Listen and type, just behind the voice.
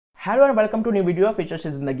Hello and welcome to new video of features की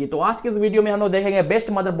जिंदगी। तो आज के इस वीडियो में हम लोग देखेंगे best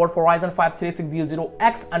motherboard for Ryzen 5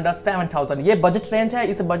 3600X under 7000। ये बजट रेंज है।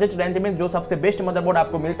 इस बजट रेंज में जो सबसे बेस्ट मदरबोर्ड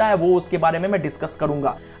आपको मिलता है वो उसके बारे में मैं डिस्कस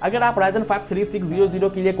करूंगा। अगर आप Ryzen 5 3600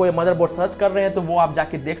 के लिए कोई मदरबोर्ड सर्च कर रहे हैं तो वो आप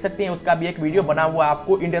जाके देख सकते हैं। उसका भी एक वीडियो बना हुआ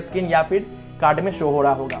आपको इंड स्क्रीन या फिर कार्ड में शो हो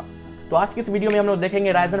रहा होगा। तो आज की इस वीडियो में हम लोग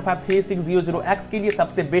देखेंगे Ryzen 5 3600X के लिए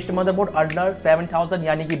सबसे बेस्ट मदरबोर्ड अंडर 7000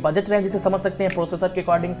 यानी कि बजट रेंज जिसे समझ सकते हैं प्रोसेसर के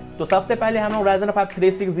अकॉर्डिंग। तो सबसे पहले हम लोग Ryzen 5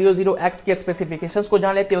 3600X के स्पेसिफिकेशंस को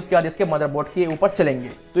जान लेते हैं, उसके बाद इसके मदरबोर्ड के ऊपर चलेंगे।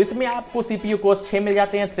 तो इसमें आपको CPU कोर्स 6 मिल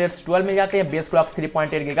जाते हैं, थ्रेड्स 12 मिल जाते हैं, बेस क्लॉक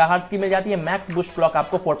 3.8 GHz की मिल जाती है, मैक्स बूस्ट क्लॉक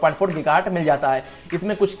आपको 4.4 GHz मिल जाता है।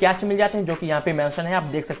 इसमें कुछ कैच मिल जाते हैं जो कि यहाँ पे मेंशन है,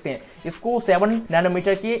 आप देख सकते हैं। इसको 7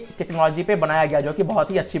 नैनोमीटर की टेक्नोलॉजी पे बनाया गया जो कि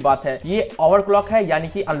बहुत ही अच्छी बात है। ये ओवरक्लॉक है यानी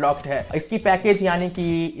कि अनलॉक्ड है। इसकी पैकेज यानी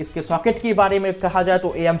कि इसके सॉकेट के बारे में कहा जाए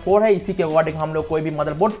तो AM4 है। इसी के अकॉर्डिंग हम लोग कोई भी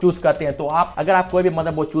मदरबोर्ड चूज करते हैं। तो अगर आप कोई भी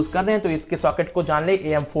मदरबोर्ड चूज कर रहे हैं तो इसके सॉकेट को जान ले,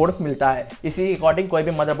 AM4 मिलता है। इसी के अकॉर्डिंग कोई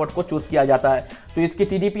भी मदरबोर्ड को चूज किया जाता है। तो इसकी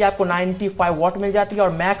TDP आपको 95 वाट मिल जाती है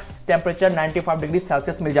और मैक्स टेम्परेचर 95 डिग्री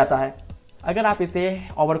सेल्सियस मिल जाता है। अगर आप इसे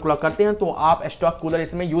ओवरक्लॉक करते हैं तो आप स्टॉक कूलर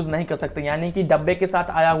इसमें यूज नहीं कर सकते, यानी कि डब्बे के साथ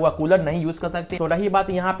आया हुआ कूलर नहीं यूज कर सकते। तो रही बात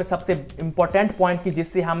यहाँ पे सबसे इंपॉर्टेंट पॉइंट की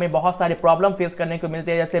जिससे हमें बहुत सारे प्रॉब्लम फेस करने को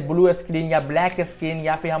मिलते हैं, जैसे ब्लू स्क्रीन या ब्लैक स्क्रीन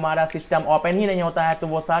या फिर हमारा सिस्टम ओपन ही नहीं होता है, तो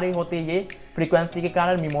वो सारे होते हैं ये फ्रीक्वेंसी के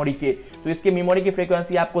कारण मेमोरी के। तो इसके मेमोरी की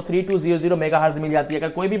फ्रीक्वेंसी आपको 3200 मेगाहर्ट्ज मिल जाती है। अगर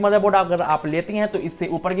कोई भी मदरबोर्ड अगर आप लेते हैं तो इससे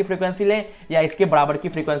ऊपर की फ्रीक्वेंसी लें या इसके बराबर की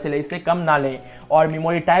फ्रीक्वेंसी लें, इससे कम ना लें। और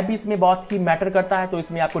मेमोरी टाइप भी इसमें बहुत ही मैटर करता है। तो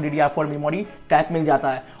इसमें आपको DDR4 मेमोरी टाइप मिल जाता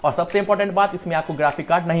है। और सबसे इंपॉर्टेंट बात, इसमें आपको ग्राफिक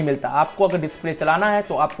कार्ड नहीं मिलता। आपको अगर डिस्प्ले चलाना है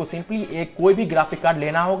तो आपको सिंपली एक कोई भी ग्राफिक कार्ड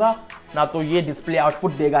लेना होगा, ना तो ये डिस्प्ले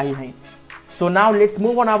आउटपुट देगा ही नहीं। So now let's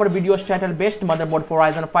move on our video's title best motherboard for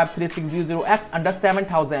Ryzen 5 3600X under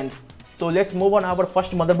 7000. So let's move on our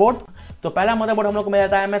first motherboard. तो पहला मदरबोर्ड हम लोग को मिल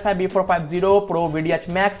जाता है MSI B450 Pro VDH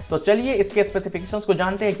Max। तो चलिए इसके स्पेसिफिकेशंस को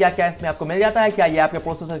जानते हैं, क्या क्या इसमें आपको मिल जाता है, क्या ये आपके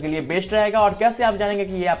प्रोसेसर के लिए बेस्ट रहेगा और कैसे आप जानेंगे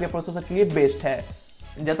कि ये आपके प्रोसेसर के लिए बेस्ट है।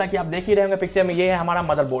 जैसा कि आप देख ही रहे होंगे पिक्चर में, ये है हमारा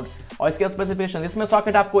मदरबोर्ड और इसके स्पेसिफिकेशन। इसमें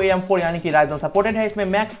सॉकेट आपको AM4 यानी कि Ryzen सपोर्टेड है। इसमें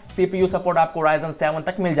मैक्स CPU सपोर्ट आपको Ryzen 7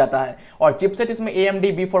 तक मिल जाता है और चिपसेट इसमें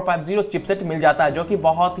AMD B450 चिपसेट मिल जाता है, जो कि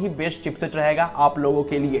बहुत ही बेस्ट चिपसेट रहेगा आप लोगों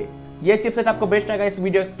के लिए। ये चिपसेट आपको बेस्ट रहेगा इस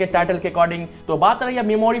वीडियो के टाइटल के अकॉर्डिंग। तो बात रही है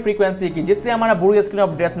मेमोरी फ्रीक्वेंसी की, जिससे हमारा ब्लू स्क्रीन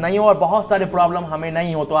ऑफ डेथ नहीं हो और बहुत सारे प्रॉब्लम हमें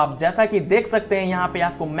नहीं हो। तो आप जैसा कि देख सकते हैं यहाँ पे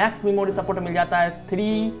आपको मैक्स मेमोरी सपोर्ट मिल जाता है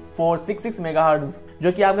 3466 मेगाहर्ट्ज,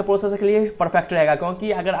 जो कि आपके प्रोसेसर के लिए परफेक्ट रहेगा।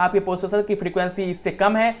 क्योंकि अगर आपके प्रोसेसर की फ्रीक्वेंसी इससे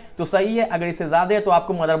कम है तो सही है, अगर इससे ज्यादा है तो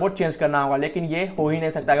आपको मदरबोर्ड चेंज करना होगा। लेकिन ये हो ही नहीं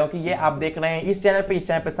सकता क्योंकि ये आप देख रहे हैं इस चैनल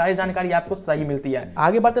पे सारी जानकारी आपको सही मिलती है।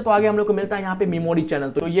 आगे बढ़ते तो आगे हम लोग को मिलता है यहाँ पे मेमोरी चैनल।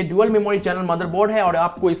 तो ये डुअल मेमोरी चैनल मदरबोर्ड है और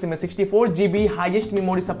आपको इसमें 64 GB हाईएस्ट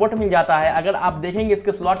मेमोरी सपोर्ट मिल जाता है। अगर आप देखेंगे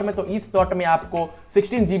इसके स्लॉट में तो इस स्लॉट में आपको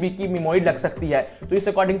 16 GB की मेमोरी लग सकती है। तो इस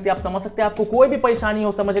अकॉर्डिंग से आप समझ सकते हैं, आपको कोई भी परेशानी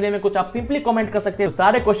हो समझने में कुछ, आप सिंपली कमेंट कर सकते हैं, तो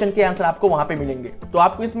सारे क्वेश्चन के आंसर आपको वहां पे मिलेंगे। तो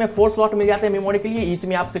आपको इसमें 4 स्लॉट मिल जाते हैं मेमोरी के लिए, ईच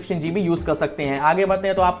में आप 16 GB यूज कर सकते हैं। आगे बढ़ते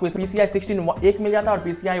हैं तो आपको PCI 16 1 मिल जाता है और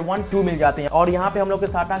PCI 1 2 मिल जाते हैं और यहाँ पे हम लोग के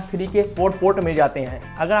SATA 3 के 4 पोर्ट मिल जाते हैं।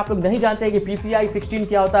 अगर आप लोग नहीं जानते हैं कि PCI 16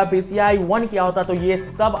 क्या होता है, PCI 1 क्या होता है, तो ये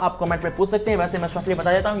सब आप कमेंट में पूछ सकते हैं। वैसे मैं शॉर्टली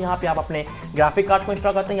बता देता हूँ, यहाँ पे आप अपने ग्राफिक कार्ड को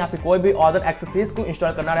इंस्टॉल करते हैं या फिर कोई भी अदर एक्सेसरीज को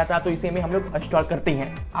इंस्टॉल करना रहता है तो इसी में हम लोग इंस्टॉल करते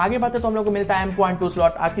हैं। आगे बढ़ते तो हम लोग को मिलता है M.2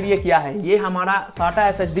 स्लॉट। आखिर ये क्या है? ये हमारा SATA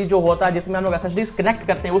SSD जो होता है जिसमें हम लोग SSD कनेक्ट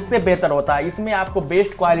करते हैं उससे बेहतर होता है। इसमें आपको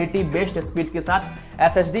बेस्ट क्वालिटी बेस्ट स्पीड के साथ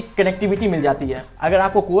SSD कनेक्टिविटी मिल जाती है। अगर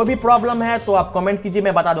आपको कोई भी प्रॉब्लम है तो आप कमेंट कीजिए,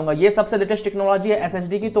 मैं बता दूंगा। ये सबसे लेटेस्ट टेक्नोलॉजी है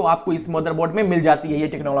SSD की, तो आपको इस मदरबोर्ड में मिल जाती है ये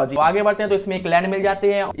टेक्नोलॉजी। तो आगे बढ़ते हैं तो इसमें एक LAN मिल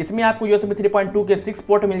जाते हैं। इसमें आपको USB 3.2 के 6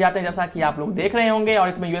 पोर्ट मिल जाते हैं जैसा कि आप लोग देख रहे होंगे और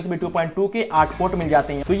इसमें USB 2.2 के 8 पोर्ट मिल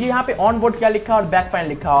जाते हैं। तो ये यहाँ पे ऑन बोर्ड क्या लिखा और बैक पैनल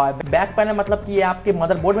लिखा हुआ है। बैक पैनल मतलब कि ये आपके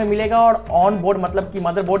मदरबोर्ड में मिलेगा और ऑन बोर्ड मतलब कि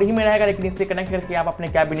मदरबोर्ड ही में रहेगा, लेकिन इससे कनेक्ट करके आप अपने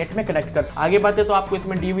कैबिनेट में कनेक्ट कर। आगे बढ़ते तो आपको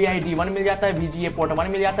इसमें DVI D1 मिल जाता है, VGA पोर्ट 1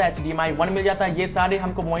 मिल जाता है, HDMI 1 मिल जाता है। ये सारे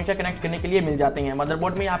हमको मॉनिटर कनेक्ट करने के लिए मिल जाते हैं।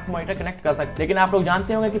 मदरबोर्ड में आप मॉनिटर कनेक्ट कर सकते हैं, लेकिन आप लोग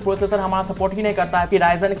जानते होंगे कि प्रोसेसर हमारा सपोर्ट ही नहीं करता है कि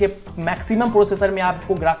Ryzen के मैक्सिमम प्रोसेसर में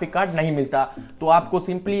आपको ग्राफिक कार्ड नहीं मिलता। तो आपको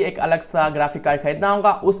सिंपली एक अलग सा ग्राफिक कार्ड खरीदना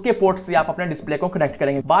होगा, उसके पोर्ट से आप अपने डिस्प्ले को कनेक्ट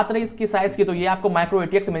करेंगे। बात रही इसकी साइज की, तो ये आपको माइक्रो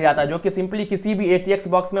ATX मिल जाता है, जो कि सिंपली किसी भी ATX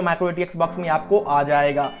बॉक्स में माइक्रो ATX बॉक्स में आपको आ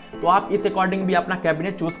जाएगा। तो आप इस अकॉर्डिंग भी अपना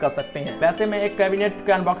कैबिनेट चूज कर सकते हैं। वैसे मैं एक कैबिनेट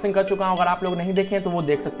का अनबॉक्सिंग कर चुका हूं, अगर आप लोग नहीं देखे तो वो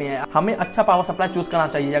देख सकते हैं। हमें अच्छा पावर सप्लाई चूज करना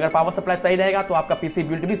चाहिए। अगर पावर सप्लाई सही रहेगा तो आपका PC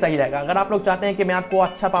बिल्ड भी सही रहेगा। अगर आप लोग चाहते हैं कि मैं आपको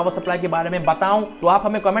अच्छा पावर सप्लाई के बारे में बताऊं तो आप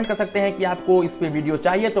हमें कमेंट कर सकते हैं कि आपको इस पे वीडियो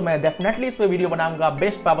चाहिए, तो मैं डेफिनेटली इस पे वीडियो बनाऊंगा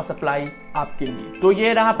बेस्ट पावर सप्लाई आपके लिए। तो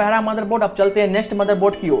ये रहा पहला मदरबोर्ड। अब चलते हैं नेक्स्ट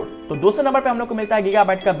मदरबोर्ड की ओर। तो दूसरे नंबर पे हम लोग को मिलता है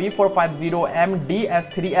गीगाबाइट का B450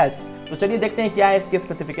 MDS3H। तो चलिए देखते हैं क्या है इसके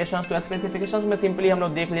स्पेसिफिकेशंस। तो स्पेसिफिकेशंस में सिंपली हम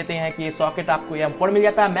लोग देख लेते हैं कि सॉकेट आपको AM4 मिल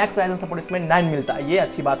जाता है, मैक्स राइजन सपोर्ट इसमें 9 मिलता है, ये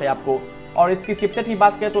अच्छी बात है आपको। और इसकी चिपसेट की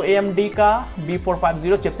बात करें तो AMD का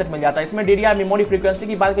B450 चिपसेट मिल जाता है। इसमें DDR मेमोरी फ्रीक्वेंसी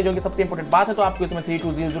की बात करें जो कि सबसे इंपॉर्टेंट बात है, तो आपको इसमें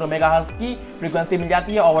 3200 मेगाहर्ट्ज की फ्रीक्वेंसी मिल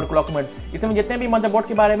जाती है ओवरक्लॉकमेंट। इसमें जितने भी मदरबोर्ड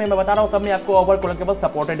के बारे में मैं बता रहा हूँ सब में आपको ओवरक्लॉकेबल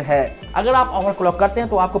सपोर्टेड है। अगर आप ओवरक्लॉक करते हैं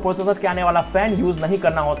तो आपको प्रोसेसर के आने वाला फैन यूज नहीं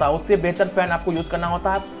करना होता, उससे बेहतर फैन आपको यूज करना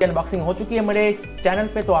होता है। अनबॉक्सिंग हो चुकी है मेरे चैनल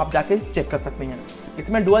पे, तो आप जाके चेक कर सकते हैं।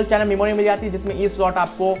 इसमें डुअल चैनल मेमोरी मिल जाती है जिसमें ई स्लॉट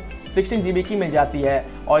आपको 16 GB की मिल जाती है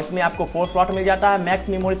और इसमें आपको 4 स्लॉट मिल जाता है। मैक्स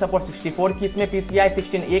मेमोरी सपोर्ट 64 की, इसमें PCI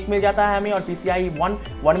 16 1 मिल जाता है हमें और PCI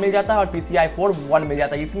 1 मिल जाता है और PCI 4 1 मिल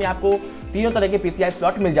जाता है। इसमें आपको तीनों तरह के PCI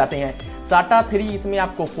स्लॉट मिल जाते हैं। SATA 3 इसमें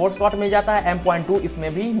आपको 4 स्लॉट मिल जाता है, M.2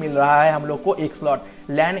 इसमें भी मिल रहा है हम लोग को 1 स्लॉट।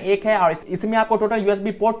 LAN 1 है और इसमें आपको टोटल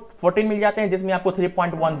USB पोर्ट 14 मिल जाते हैं जिसमें आपको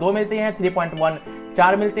 3.1 मिलते हैं, 3.1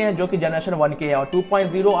 4 मिलते हैं जो कि जनरेशन 1 के है और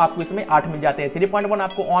 2.0 आपको इसमें 8 मिल जाते हैं। 3.1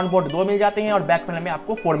 आपको ऑन बोर्ड 2 मिल जाते हैं और बैक पैनल में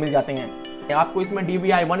आपको 4 मिल जाते हैं। आपको इसमें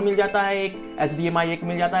DVI 1 मिल जाता है, एक HDMI 1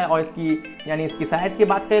 मिल जाता है और इसकी साइज की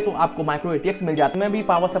बात करें तो आपको माइक्रो ATX मिल जाता है। मैं भी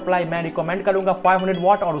पावर सप्लाई मैं रिकमेंड करूंगा 500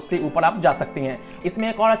 वाट और उससे ऊपर आप जा सकते हैं। इसमें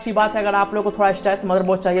एक और अच्छी बात है, अगर आप लोग को थोड़ा स्टाइलिश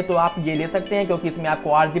मदरबोर्ड चाहिए तो आप ये ले सकते हैं क्योंकि इसमें आपको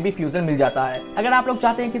RGB फ्यूजन मिल जाता है। अगर आप लोग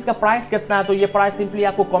चाहते हैं कि इसका प्राइस कितना है तो ये प्राइस सिंपली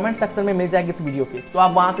आपको कमेंट सेक्शन में मिल जाएगी इस वीडियो के, तो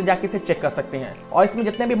आप वहां से जाके इसे चेक कर सकते हैं। और इसमें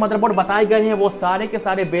जितने भी मदरबोर्ड बताए गए हैं वो सारे के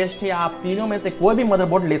सारे बेस्ट है, आप तीनों में से कोई भी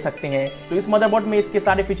मदरबोर्ड ले सकते हैं। तो इस मदरबोर्ड में इसके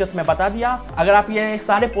सारे फीचर्स मैं बता दिया। अगर आप ये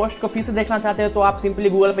सारे पोस्ट को फिर से देखना चाहते हैं तो आप सिंपली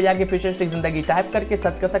गूगल पे जाके फ्यूचरिस्टिक जिंदगी टाइप करके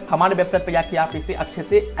सर्च कर सकते हैं। हमारे वेबसाइट पे जाके आप इसे अच्छे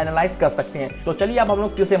से एनालाइज कर सकते हैं। तो चलिए अब हम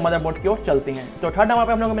लोग तीसरे मदरबोर्ड की ओर चलते हैं। तो थर्ड नंबर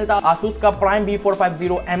पे हम लोग को मिलता है Asus का Prime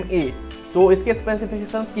B450MA। तो इसके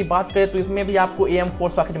स्पेसिफिकेशंस की बात करें तो इसमें भी आपको AM4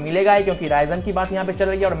 सॉकेट मिलेगा है क्योंकि Ryzen की बात यहाँ पे चल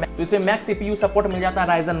रही है और तो इसमें मैक्स CPU सपोर्ट मिल जाता है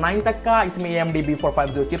Ryzen 9 तक का। इसमें AMD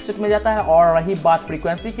B450 चिपसेट मिल जाता है और रही बात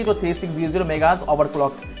फ्रीक्वेंसी की तो 3600 मेगाहर्ट्ज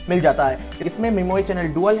ओवरक्लॉक मिल जाता है। इसमें मेमोरी चैनल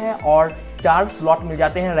डुअल है और 4 स्लॉट मिल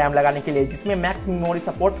जाते हैं रैम लगाने के लिए, जिसमें मैक्स मेमोरी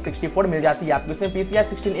सपोर्ट 64 मिल जाती है आपको। इसमें PCI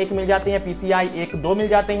 16 1 मिल जाते हैं, PCI 1 2 मिल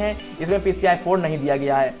जाते हैं, इसमें PCI 4 नहीं दिया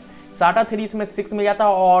गया है। SATA 3 इसमें 6 मिल जाता है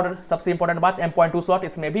और सबसे इंपॉर्टेंट बात M.2 स्लॉट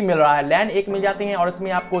इसमें भी मिल रहा है। LAN 1 मिल जाते हैं और इसमें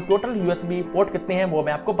आपको टोटल USB पोर्ट कितने हैं वो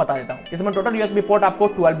मैं आपको बता देता हूँ। इसमें टोटल USB पोर्ट आपको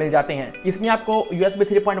 12 मिल जाते हैं। इसमें आपको USB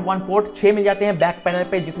 3.1 पोर्ट 6 मिल जाते हैं बैक पैनल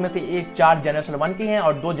पे, जिसमें से एक 4 जनरेशन 1 के हैं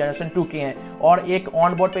और 2 जनरेशन 2 के हैं और एक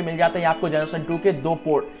ऑन बोर्ड पे मिल जाता है आपको जनरेशन 2 के 2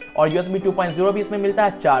 पोर्ट और USB 2.0 भी इसमें मिलता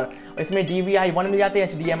है 4। इसमें DVI 1 मिल जाते हैं,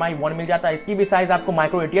 HDMI 1 मिल जाता है, इसकी भी साइज आपको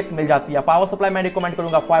माइक्रो ATX मिल जाती है। पावर सप्लाई मैं रिकमेंड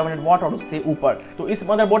करूंगा 500 वाट और उससे ऊपर। तो इस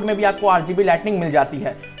मदरबोर्ड में भी आपको RGB लाइटनिंग मिल जाती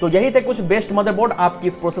है। तो यही थे कुछ बेस्ट मदरबोर्ड आपकी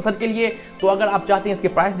इस प्रोसेसर के लिए। तो अगर आप चाहते हैं इसके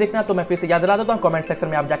प्राइस देखना तो मैं फिर से याद दिला देता हूं, कमेंट सेक्शन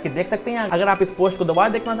में आप जाके देख सकते हैं। अगर आप इस पोस्ट को दोबारा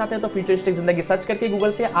देखना चाहते हैं तो फ्यूचरिस्टिक जिंदगी सर्च करके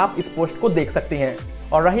गूगल पे आप इस पोस्ट को देख सकते हैं।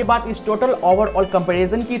 और रही बात इस टोटल ओवरऑल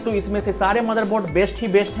कंपैरिजन की, तो इसमें से सारे मदरबोर्ड बेस्ट ही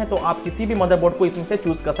बेस्ट हैं, तो आप किसी भी मदरबोर्ड को इसमें से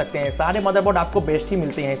चूज कर सकते हैं। सारे मदरबोर्ड आपको बेस्ट ही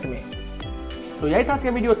मिलते हैं इसमें। तो यही था आज का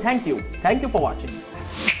video. Thank you for watching.